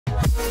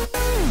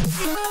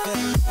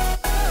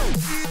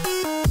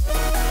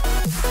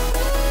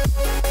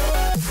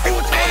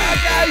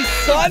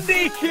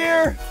SSundee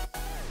here,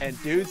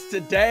 and dudes,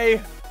 today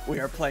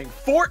we are playing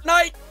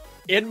Fortnite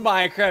in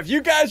Minecraft.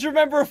 You guys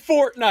remember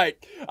Fortnite?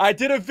 I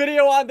did a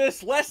video on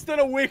this less than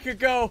a week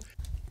ago.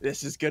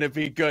 This is gonna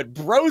be good.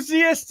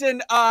 Brosiest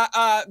and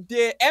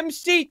the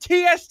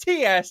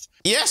MCTSTS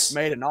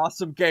made an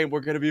awesome game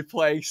we're gonna be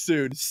playing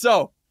soon.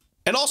 So,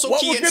 and also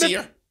Kian's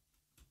here.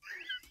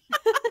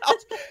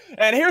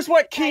 And here's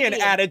what Kian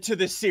added to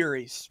this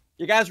series.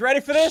 You guys ready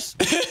for this?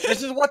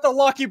 This is what the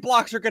lucky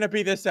blocks are gonna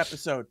be this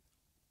episode.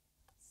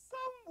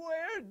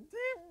 Somewhere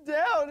deep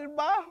down in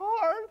my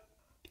heart,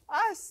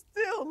 I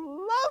still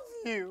love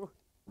you.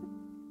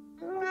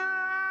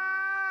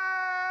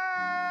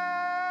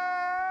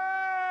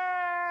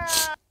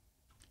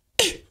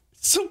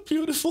 So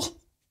beautiful.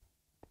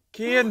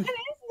 Kian, what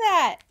is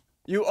that?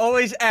 You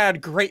always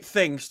add great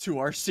things to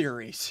our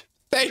series.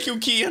 Thank you,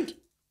 Kian.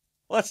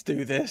 Let's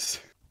do this.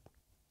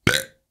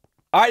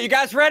 Alright, you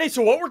guys ready?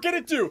 So what we're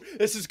gonna do,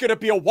 this is gonna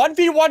be a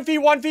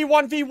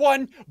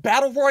 1v1v1v1v1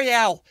 battle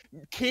royale.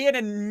 Kian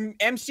and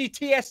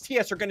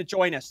MCTSTS are gonna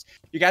join us.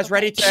 You guys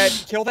ready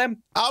to kill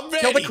them? I'm ready.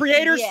 Kill the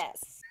creators?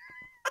 Yes.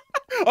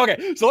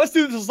 Okay, so let's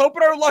do this. Let's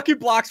open our lucky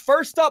blocks.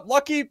 First up,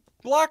 lucky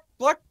block,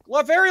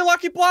 very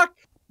lucky block.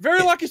 Very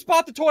lucky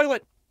spot, the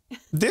toilet.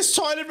 This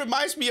toilet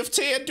reminds me of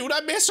Tia. Dude, I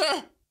miss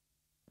her.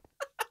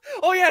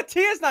 Oh yeah,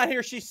 Tia's not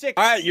here. She's sick.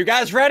 Alright, you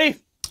guys ready?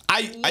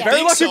 I very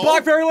think lucky so.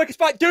 block, very lucky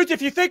spot. Dudes,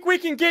 if you think we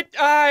can get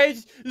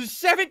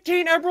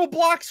 17 emerald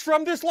blocks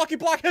from this lucky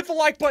block, hit the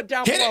like button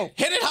down below.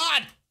 Hit it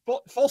hard.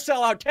 Full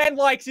sellout. 10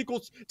 likes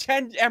equals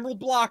 10 emerald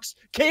blocks.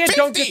 Kian,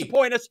 don't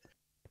disappoint us.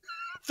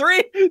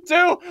 3,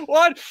 2,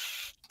 1,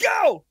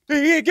 go!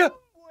 Here you go.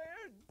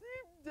 Somewhere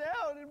deep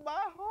down in my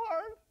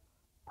heart,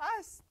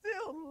 I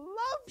still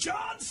love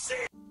John C.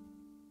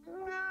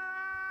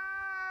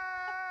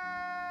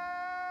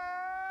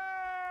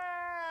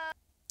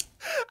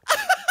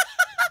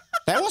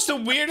 That was the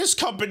weirdest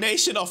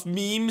combination of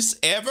memes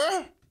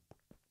ever.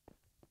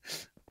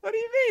 What do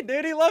you mean,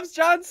 dude? He loves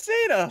John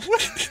Cena.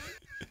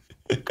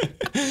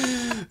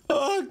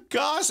 Oh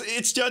gosh,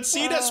 it's John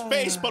Cena's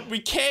face, but we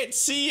can't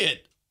see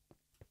it.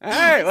 All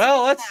right,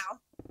 well,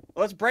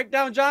 let's break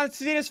down John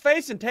Cena's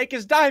face and take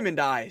his diamond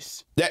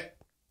eyes. Yeah,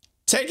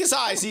 take his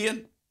eyes,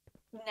 Ian.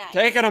 Nice.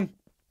 Taking them.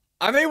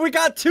 I mean, we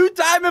got 2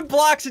 diamond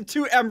blocks and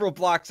 2 emerald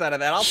blocks out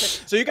of that.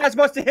 So you guys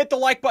must have hit the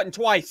like button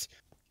twice.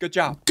 Good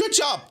job. Good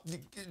job.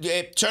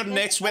 Turn the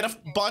next wet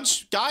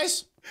bunch,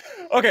 guys.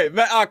 Okay,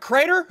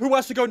 Crainer, who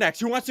wants to go next?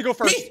 Who wants to go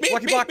first?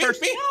 Lucky block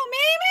first. No, me.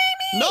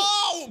 No,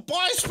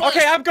 boys first.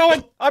 Okay, I'm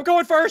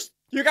going first.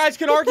 You guys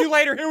can argue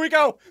later. Here we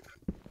go.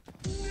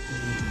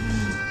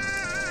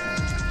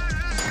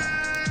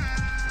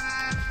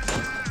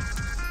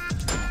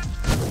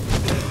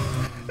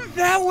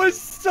 That was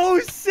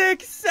so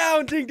sick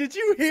sounding. Did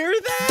you hear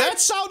that? That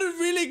sounded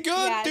really good,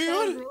 Yeah, dude. it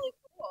sounded really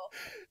cool.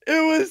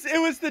 It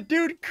was the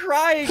dude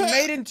crying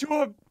made into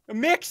a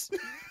mix.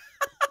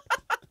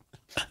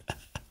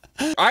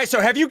 All right,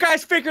 so have you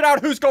guys figured out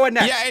who's going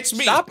next? Yeah, it's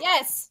me. Stop.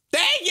 Yes.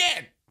 Dang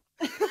it!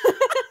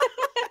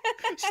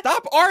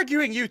 Stop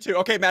arguing, you two.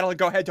 Okay, Madeline,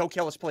 go ahead. Don't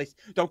kill us, please.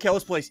 Don't kill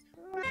us, please.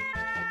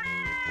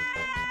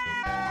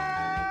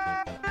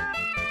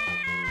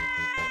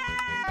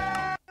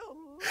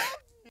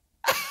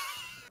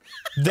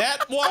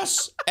 That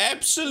was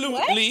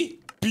absolutely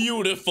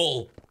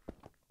beautiful.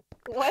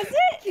 Was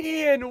it?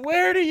 Ian,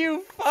 where do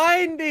you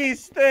find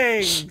these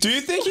things? Do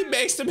you think he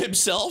makes them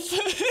himself?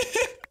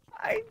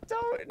 I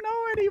don't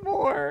know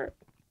anymore.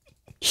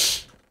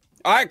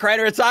 All right,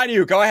 Crainer, it's on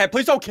you. Go ahead.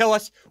 Please don't kill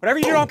us. Whatever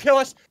you do, don't kill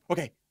us.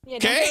 Okay. Yeah,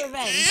 don't get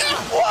revenge.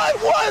 What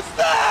was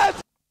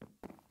that?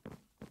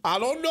 I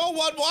don't know.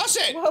 What was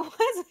it? What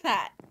was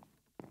that?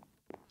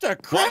 What the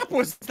crap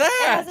was There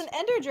that? was an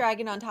ender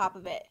dragon on top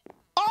of it.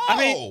 Oh! I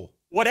mean,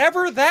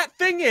 whatever that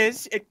thing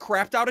is, it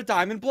crapped out a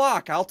diamond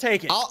block. I'll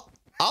take it.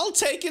 I'll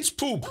take its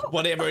poop,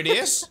 whatever it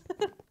is.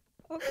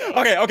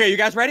 Okay, you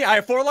guys ready? I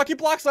have 4 lucky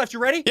blocks left. You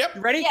ready? Yep.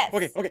 You ready? Yes.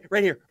 Okay,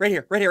 right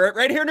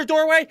here in the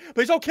doorway.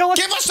 Please don't kill us.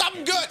 Give us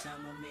something good.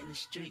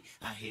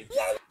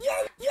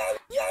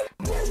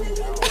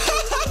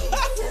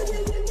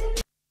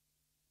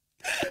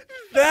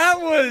 That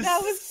was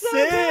so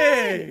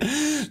sick.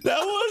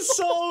 That was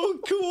so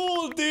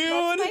cool,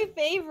 dude. That's my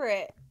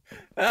favorite.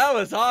 That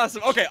was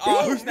awesome. Okay,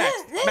 who's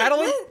next?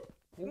 Madeline?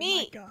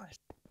 Me. Oh my gosh.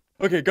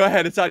 Okay, go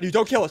ahead. It's on you.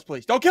 Don't kill us,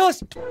 please. Don't kill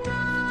us.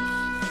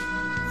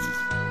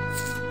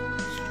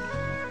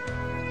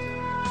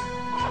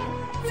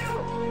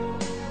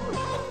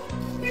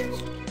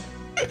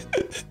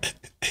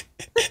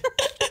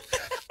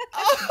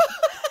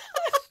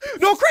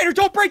 No, Crainer,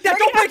 don't break that.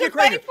 Don't break it,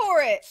 Crainer. Fight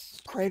for it.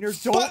 Crainer,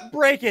 don't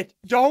break it.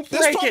 Don't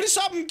break There's probably it.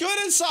 something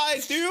good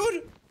inside,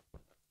 dude.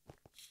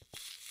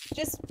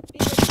 Just be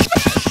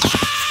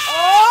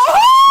Oh!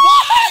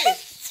 Why?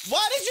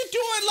 Why did you do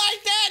it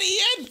like that,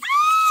 Ian?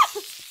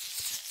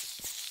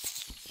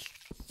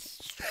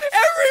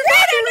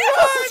 Everybody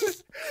run!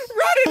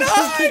 Run and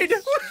hide!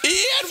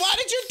 Ian, why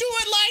did you do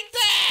it like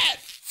that?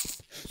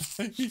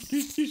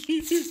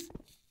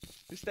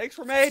 Mistakes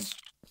were made.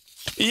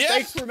 Yeah,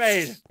 Mistakes were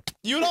made.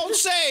 you don't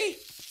say.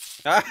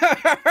 All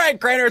right,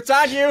 Crainer, it's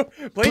on you.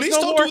 Please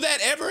no don't more. do that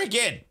ever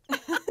again.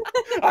 All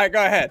right,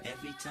 go ahead.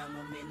 Every time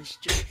I'm in the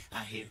street,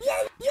 I hear.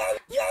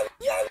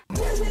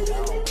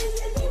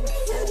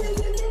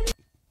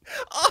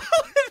 Oh,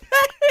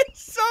 that is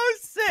so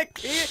sick.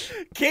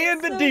 Key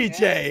and the So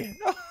DJ.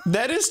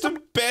 That is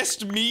the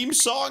best meme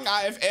song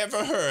I have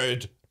ever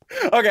heard.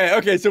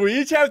 Okay, so we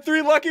each have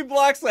 3 lucky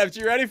blocks left.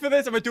 You ready for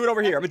this? I'm gonna do it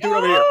over here.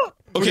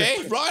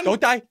 Okay, run.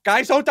 Don't die.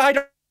 Guys, don't die.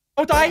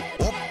 Don't die.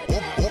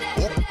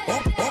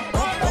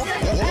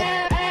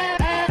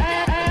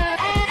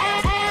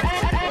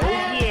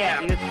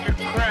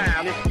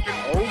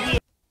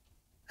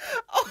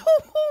 Oh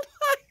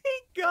my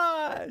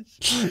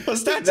gosh.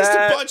 Was that just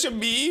a bunch of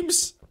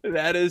memes?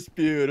 That is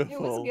beautiful.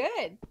 It was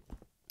good.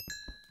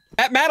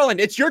 Madeline,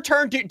 it's your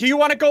turn. Do you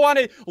want to go on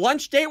a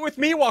lunch date with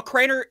me while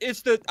Crainer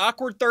is the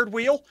awkward third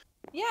wheel?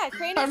 Yeah,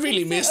 Crainer. I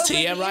really can miss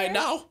sit over TM right here.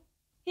 now.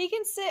 He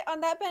can sit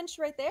on that bench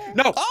right there.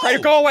 No, Oh. Crainer,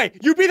 go away.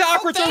 You be the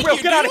awkward third thank wheel.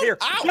 you, Get out of dude. here.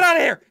 Ow. Get out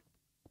of here.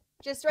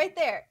 Just right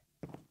there.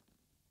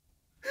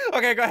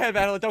 Okay, go ahead,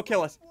 Madeline. Don't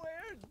kill us. Where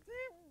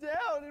deep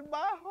down in my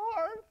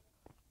heart,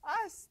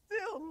 I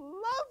still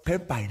love Per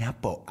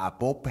pineapple,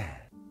 apple pen.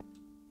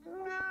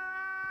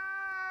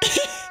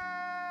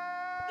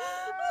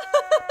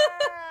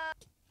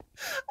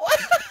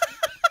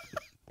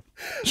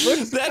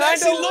 That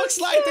actually looks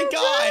like the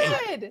guy.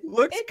 Good.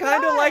 Looks It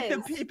kind of like the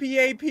does.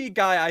 PPAP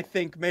guy, I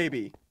think,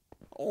 maybe.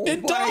 Oh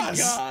It my does.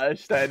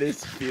 gosh, that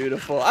is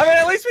beautiful. I mean,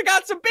 at least we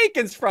got some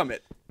beacons from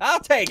it. I'll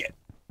take it.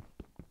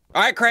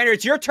 All right, Crainer,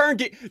 it's your turn.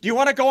 Do you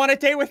want to go on a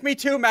date with me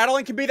too?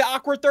 Madeline can be the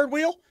awkward third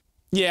wheel?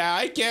 Yeah,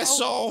 I guess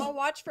I'll so.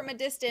 watch from a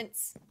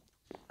distance.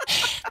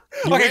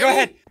 You Okay, go ready?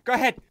 ahead. Go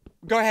ahead.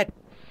 Go ahead.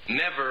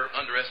 Never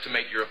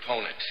underestimate your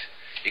opponent.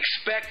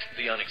 Expect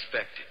the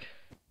unexpected.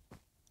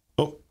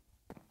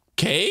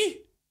 Okay.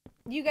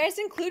 You guys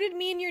included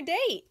me in your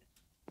date.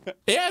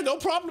 Yeah, no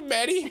problem,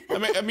 Maddie.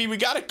 I mean, we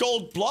got a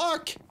gold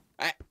block.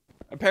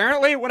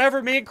 Apparently,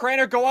 whenever me and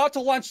Crainer go out to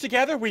lunch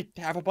together, we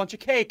have a bunch of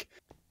cake.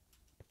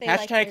 They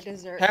like their Hashtag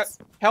desserts.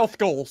 health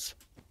goals.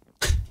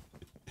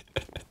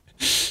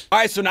 All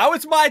right, so now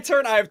it's my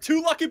turn. I have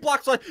 2 lucky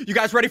blocks left. You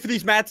guys ready for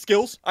these mad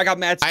skills? I got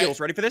mad skills.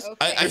 Ready for this?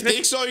 Okay. I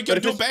think so. You gonna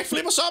do a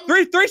backflip or something?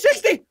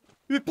 360.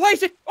 You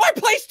place it. Oh, I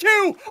placed 2.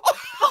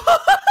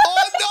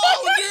 Oh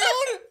no,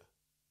 dude!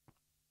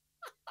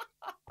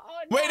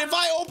 Wait, if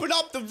I open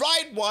up the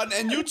right one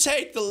and you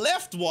take the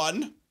left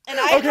one. And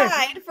I Okay.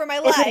 hide for my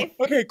life.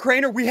 Okay,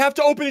 Crainer, we have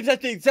to open it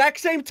at the exact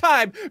same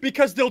time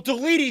because they'll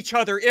delete each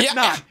other if Yeah,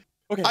 not. yeah.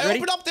 Okay, I ready?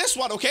 open up this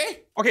one,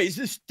 okay? Okay,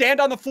 just stand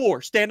on the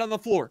floor. Stand on the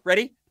floor.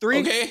 Ready? 3,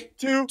 Okay.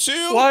 2,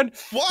 2, 1.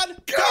 1,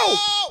 go!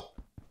 go!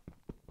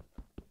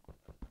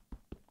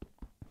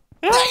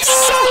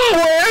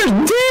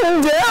 somewhere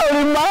deep down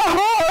in my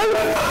heart.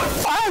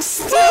 I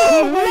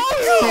still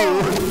love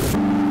you.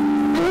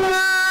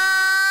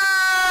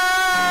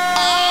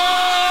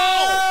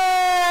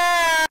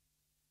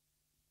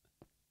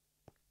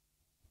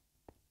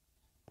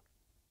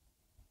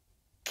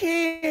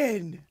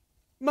 Kid,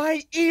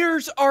 my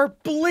ears are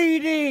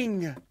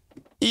bleeding.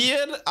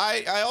 Ian,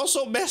 I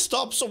also messed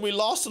up, so we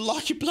lost the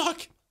lucky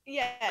block.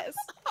 Yes.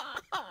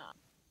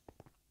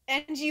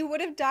 And you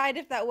would have died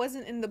if that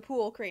wasn't in the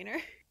pool, Crainer.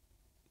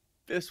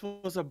 This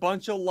was a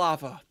bunch of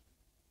lava.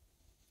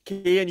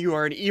 Kian, you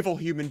are an evil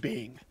human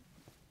being.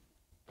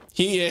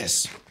 He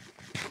is.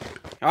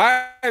 All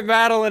right,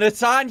 Madeline,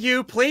 it's on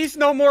you. Please,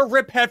 no more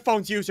RIP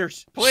headphones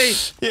users.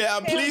 Please. Yeah,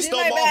 Okay, please I'll do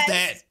no my more of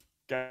best.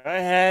 that. Go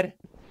ahead.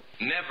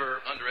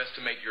 Never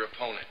underestimate your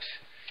opponent.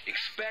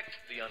 Expect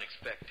the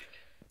unexpected.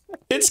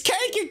 It's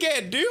cake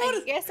again, dude.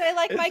 I guess I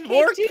like my It's cake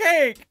more too.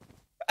 cake.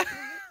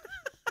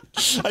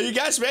 Are you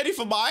guys ready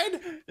for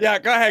mine? Yeah,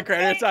 go ahead,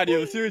 Crainer. It's on you.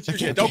 Let's see what you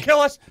Okay, get. okay. Don't kill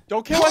us.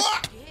 Don't kill us.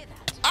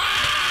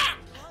 Ah!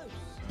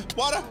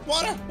 Water,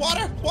 water,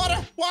 water,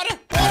 water, water,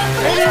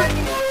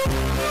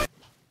 water.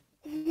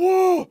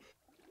 Whoa.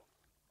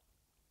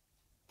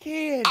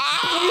 Kid,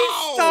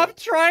 Ow! please stop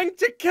trying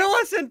to kill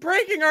us and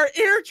breaking our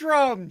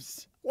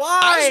eardrums.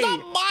 Why? It's not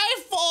my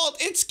fault.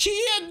 It's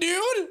Kian,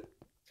 dude.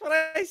 That's what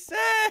I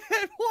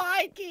said.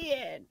 Why,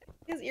 Kian?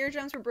 His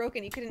eardrums were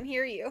broken. He couldn't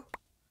hear you.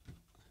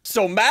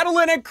 So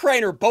Madeline and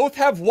Crainer both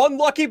have 1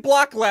 lucky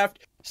block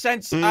left.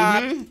 Since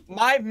Mm-hmm.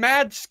 my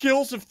mad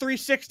skills of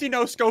 360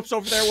 no scopes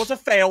over there was a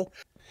fail,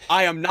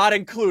 I am not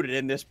included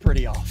in this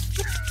pretty off.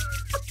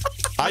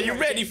 Are you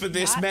ready for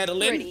this, Not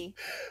Madeline? pretty.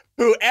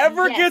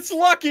 Whoever Yes. gets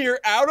luckier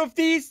out of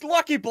these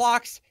lucky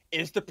blocks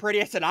is the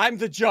prettiest, and I'm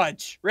the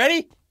judge.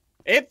 Ready?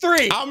 In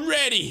 3, I'm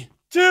ready.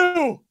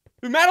 2,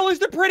 Madeline's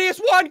the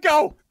prettiest. 1,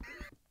 go.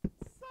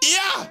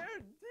 Yeah. Where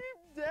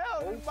deep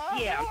down in my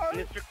Yeah, heart,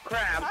 Mr.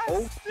 Krabs. I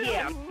Oh, still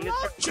yeah, love Mr. you.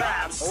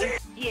 Krabs. Oh,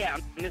 yeah,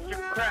 Mr.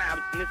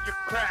 Krabs. Mr.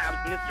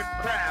 Krabs. Mr.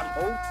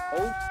 Krabs.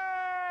 Oh.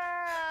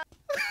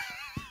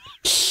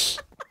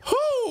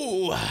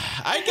 Whew.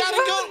 I got a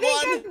good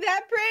one. That's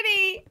that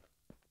pretty.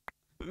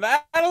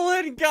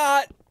 Madeline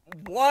got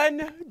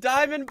 1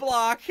 diamond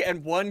block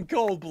and 1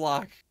 gold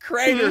block.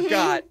 Crainer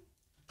got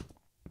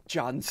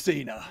John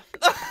Cena.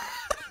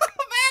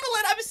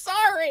 Madeline, I'm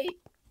sorry.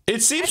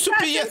 It seems to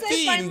be a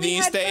theme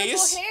these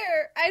days.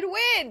 Hair, I'd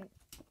win.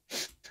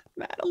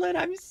 Madeline,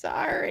 I'm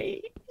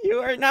sorry. You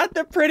are not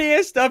the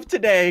prettiest of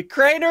today.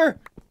 Crainer,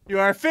 you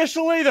are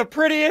officially the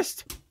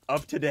prettiest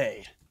of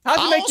today. How's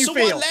it make you feel?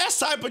 I also won last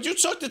time, but you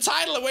took the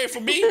title away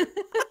from me.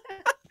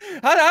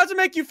 How's it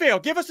make you feel?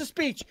 Give us a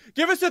speech.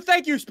 Give us a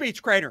thank you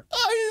speech, Crainer.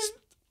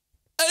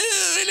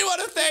 I really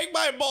want to thank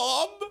my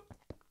mom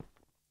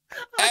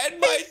and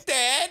my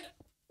dad.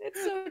 It's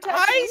so touching.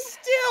 I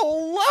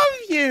still love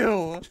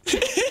you.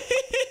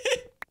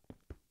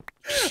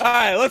 All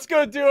right, let's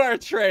go do our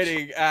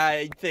trading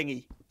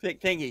thingy.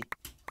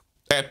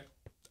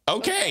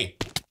 Okay.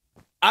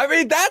 I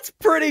mean, that's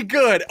pretty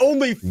good.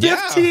 Only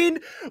 15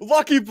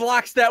 lucky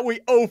blocks that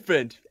we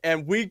opened,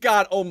 and we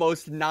got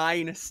almost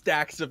 9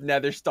 stacks of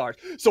nether stars.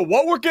 So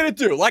what we're gonna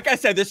do, like I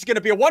said, this is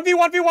gonna be a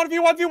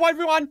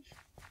 1v1v1v1v1v1.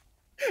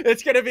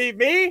 It's gonna be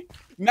me,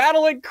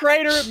 Madeline,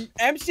 Crainer,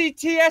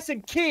 MCTS,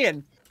 and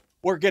Kian.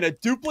 We're gonna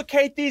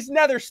duplicate these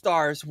nether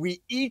stars.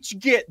 We each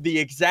get the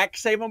exact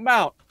same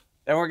amount.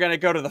 Then we're gonna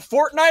go to the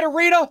FORTNITE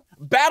arena,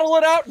 battle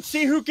it out, and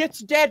see who gets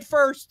dead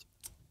first.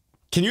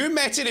 Can you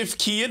imagine if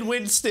Kian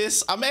wins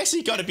this? I'm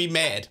actually gonna be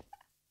mad.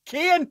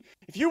 Kian,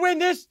 if you win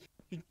this,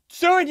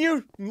 suing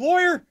you,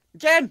 lawyer,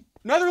 again,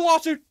 another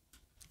lawsuit.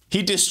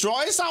 He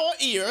destroys our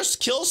ears,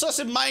 kills us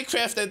in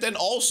Minecraft, and then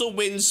also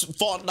wins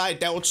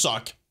FORTNITE. That would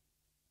suck.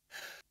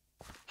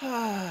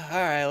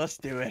 Alright, let's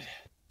do it.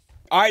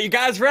 Alright, you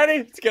guys ready?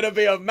 It's gonna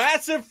be a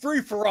massive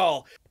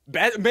free-for-all.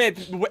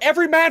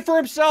 Every man for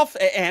himself,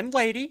 and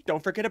lady.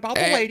 Don't forget about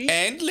the lady.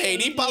 And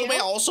lady, by the way, I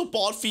also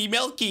bought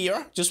female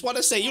gear. Just want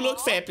to say you look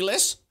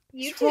fabulous.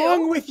 What's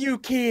wrong with you,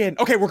 Kian?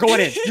 Okay, we're going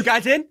in. You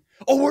guys in?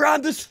 Oh, we're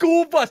on the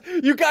school bus.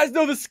 You guys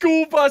know the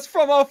school bus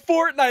from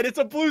FORTNITE. It's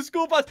a blue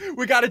school bus.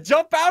 We gotta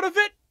jump out of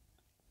it.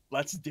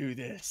 Let's do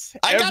this.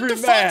 I got the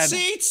front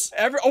seats.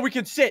 Oh, we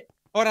can sit.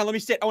 Hold on, let me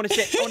sit. I want to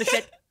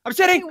sit. I'm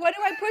sitting. Hey, what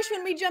do I push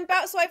when we jump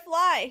out so I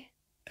fly?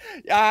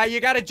 You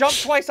gotta jump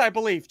twice, I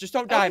believe. Just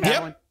don't die,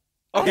 Madeline.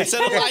 Okay,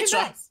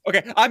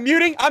 okay, I'm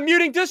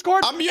muting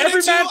Discord. I'm muting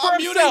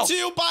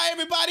too. Bye,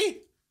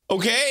 everybody.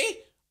 Okay,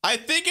 I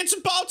think it's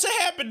about to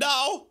happen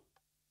now.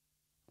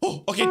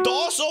 Oh, okay,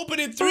 doors open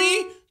in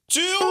 3,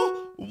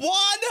 2, 1.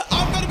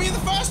 I'm gonna be the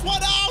first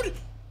one out.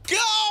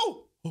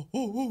 Go.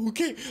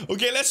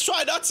 Okay, let's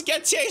try not to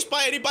get chased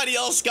by anybody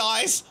else,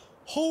 guys.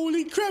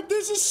 Holy crap,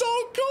 this is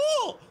so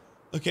cool.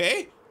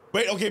 Okay,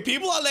 wait, okay,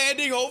 people are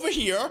landing over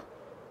here.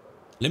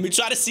 Let me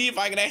try to see if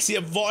I can actually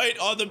avoid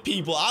other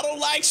people. I don't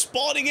like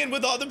spawning in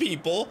with other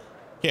people.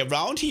 Okay,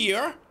 around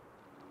here.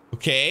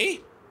 Okay.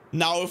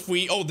 Now if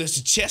we... Oh, there's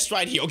a chest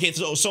right here. Okay,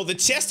 so the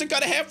chests are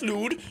gonna have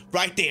loot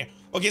right there.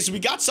 Okay, so we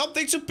got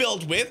something to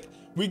build with.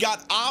 We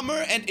got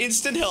armor and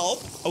instant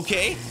health.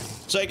 Okay.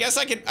 So I guess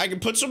I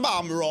can put some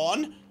armor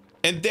on.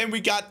 And then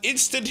we got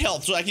instant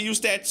health. So I can use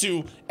that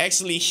to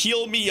actually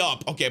heal me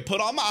up. Okay,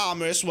 put on my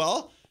armor as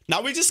well.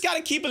 Now we just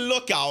gotta keep a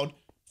lookout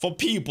for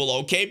people,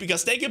 okay?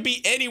 Because they can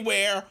be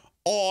anywhere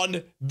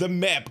on the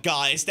map,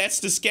 guys.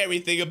 That's the scary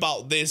thing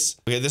about this.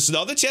 Okay, there's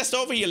another chest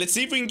over here. Let's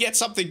see if we can get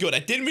something good.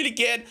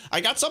 I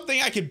got something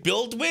I could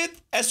build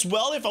with as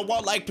well if I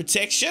want, like,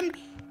 protection.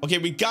 Okay,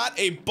 we got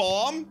a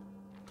bomb.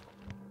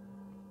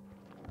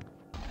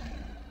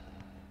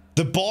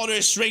 The border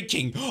is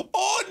shrinking.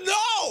 Oh,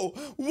 no!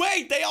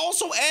 Wait, they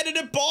also added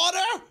a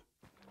border?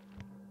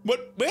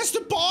 What? Where's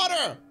the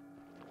border?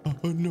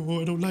 Oh,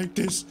 no, I don't like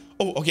this.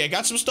 Oh, okay, I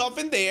got some stuff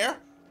in there.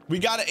 We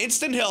got an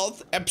instant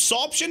health,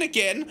 absorption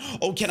again.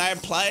 Oh, can I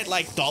apply it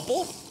like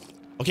double?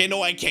 Okay,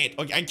 no, I can't.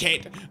 Okay, I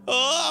can't.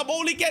 I'm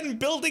only getting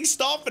building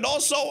stuff and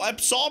also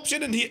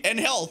absorption and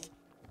health.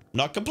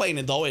 Not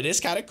complaining though, it is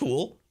kind of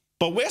cool.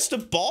 But where's the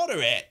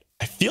border at?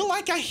 I feel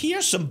like I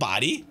hear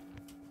somebody.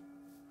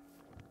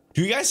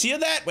 Do you guys hear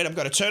that? Wait, I'm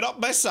gonna turn up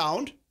my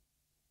sound.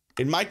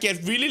 It might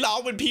get really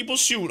loud when people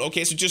shoot.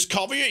 Okay, so just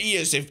cover your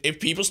ears if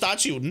people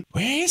start shooting.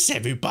 Where is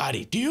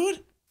everybody,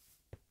 dude?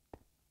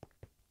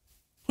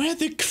 Where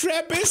the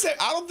crap is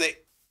that? I don't think...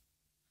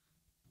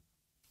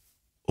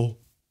 Oh.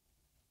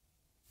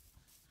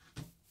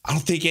 I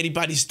don't think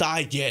anybody's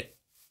died yet.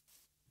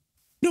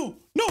 No,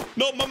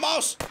 my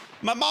mouse.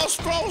 My mouse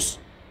froze.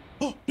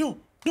 Oh, no.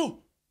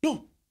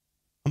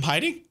 I'm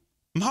hiding.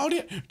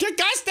 The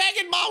guy's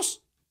tagging mouse.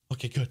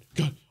 Okay,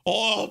 good.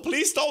 Oh,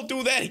 please don't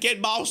do that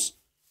again, mouse.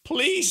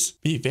 Please.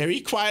 Be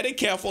very quiet and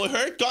careful. I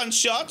heard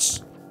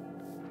gunshots.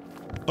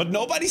 But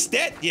nobody's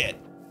dead yet.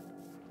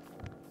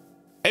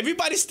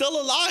 Everybody's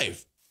still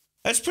alive.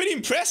 That's pretty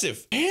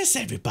impressive. Where's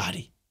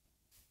everybody?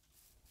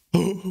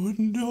 Oh,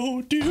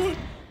 no, dude.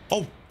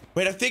 Oh,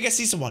 wait, I think I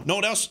see someone.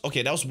 No, that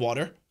was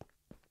water.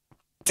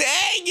 Dang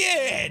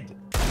it!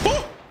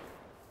 Oh!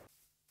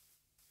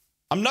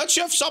 I'm not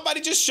sure if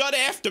somebody just shot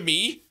after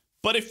me,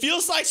 but it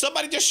feels like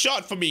somebody just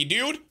shot for me,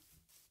 dude.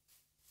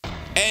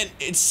 And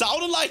it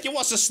sounded like it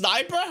was a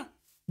sniper.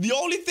 The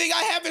only thing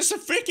I have is a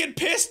freaking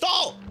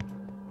pistol.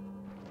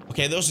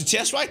 Okay, there's a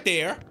chest right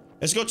there.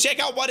 Let's go check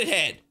out what it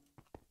had.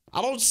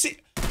 I don't see...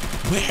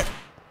 Where?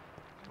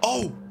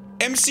 Oh,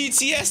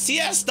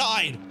 MCTS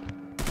died.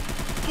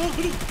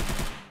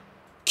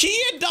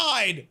 Kian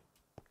died.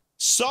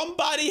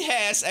 Somebody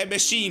has a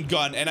machine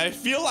gun, and I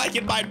feel like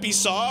it might be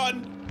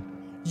Son.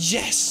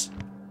 Yes.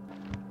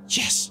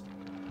 Yes.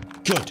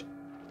 Good.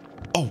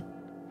 Oh.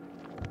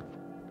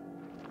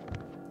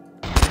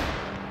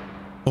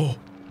 Oh.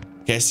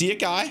 Okay, I see a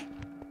guy.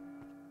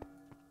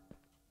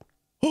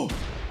 Oh.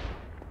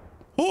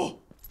 Oh.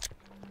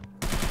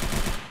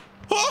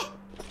 Oh.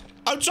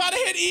 I'm trying to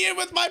hit Ian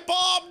with my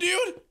bomb,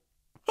 dude.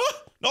 Oh.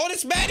 No,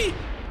 it's Maddie.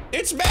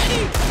 It's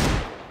Maddie.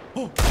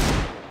 Oh.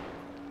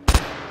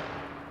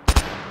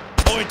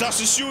 Oh, it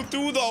doesn't shoot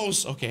through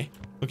those. Okay.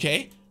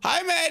 Okay.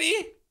 Hi,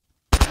 Maddie.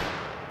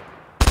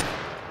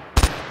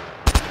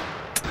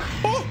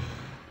 Oh.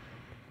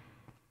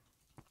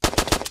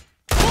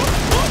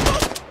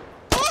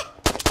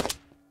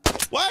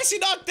 Why is he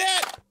not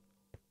dead?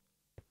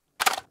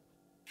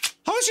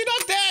 How is he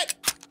not dead?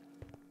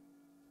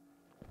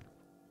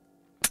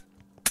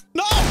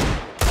 No!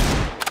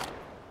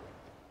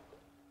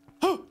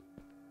 Oh.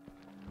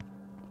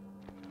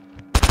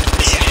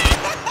 Yeah!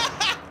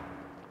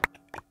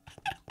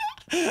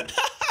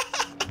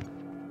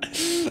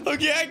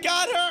 Okay, I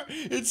got her.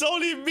 It's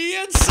only me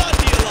and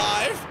SSundee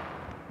alive.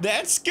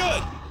 That's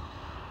good.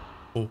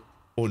 Oh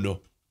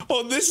no.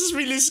 Oh, this is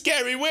really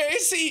scary. Where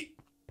is he?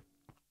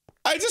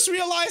 I just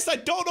realized I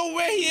don't know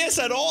where he is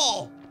at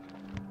all.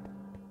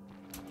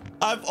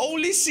 I've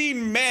only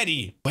seen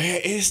Maddie. Where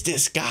is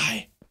this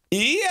guy?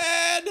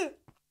 Ian!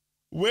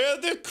 Where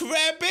the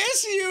crap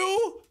is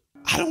you?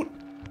 I don't...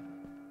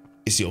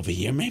 Is he over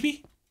here,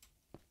 maybe?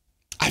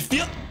 I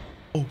feel...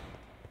 Oh.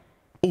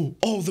 Oh,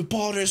 oh, the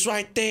border is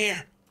right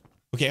there.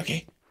 Okay,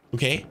 okay,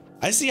 okay.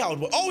 I see how it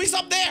works. Oh, he's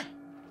up there.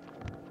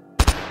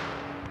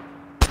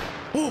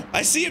 Oh,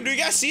 I see him. Do you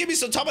guys see him?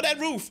 He's on top of that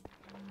roof.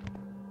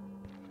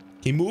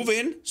 He move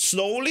in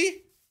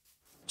slowly.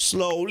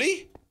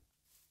 Slowly.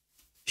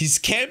 He's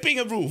camping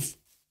a roof.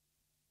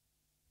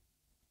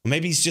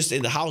 Maybe he's just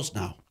in the house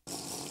now.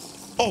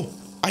 Oh,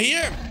 I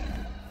hear him.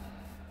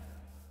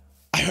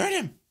 I heard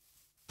him.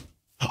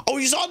 Oh,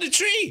 he's on the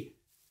tree.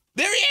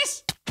 There he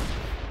is.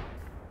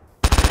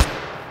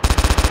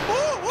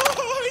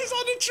 Oh, he's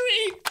on the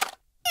tree.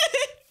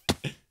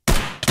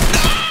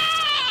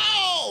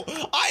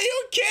 No! Are you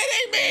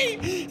kidding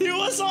me? He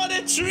was on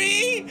a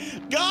tree?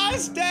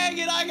 Gosh dang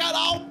it, I got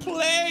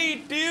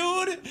outplayed,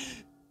 dude.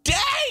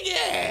 Dang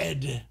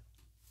it.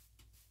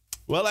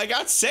 Well, I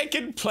got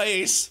second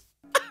place.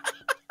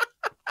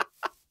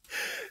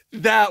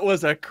 That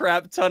was a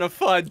crap ton of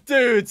fun.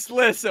 Dudes,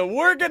 listen,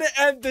 we're gonna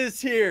end this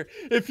here.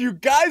 If you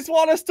guys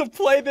want us to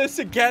play this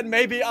again,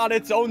 maybe on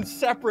its own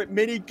separate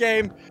mini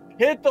game,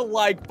 hit the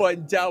like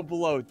button down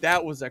below.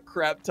 That was a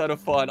crap ton of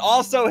fun.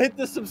 Also, hit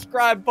the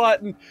subscribe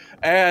button.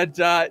 And,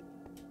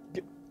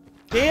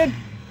 Ian,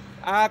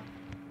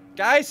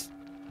 guys,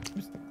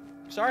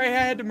 sorry I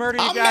had to murder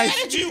you guys. I'm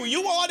mad at you.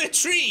 You were on a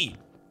tree.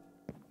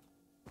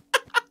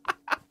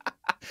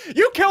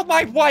 You killed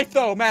my wife,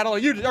 though,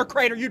 Madeline. Or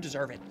Crainer, you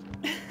deserve it.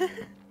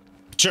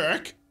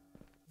 Jerk.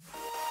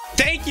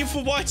 Thank you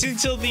for watching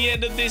till the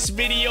end of this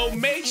video.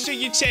 Make sure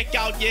you check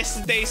out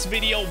yesterday's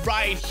video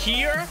right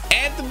here.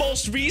 And the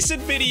most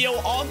recent video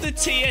on the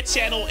Tia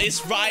channel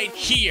is right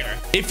here.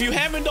 If you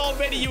haven't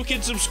already, you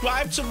can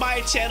subscribe to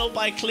my channel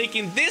by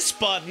clicking this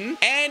button.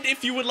 And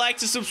if you would like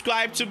to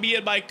subscribe to me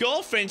and my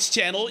girlfriend's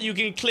channel, you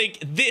can click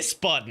this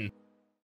button.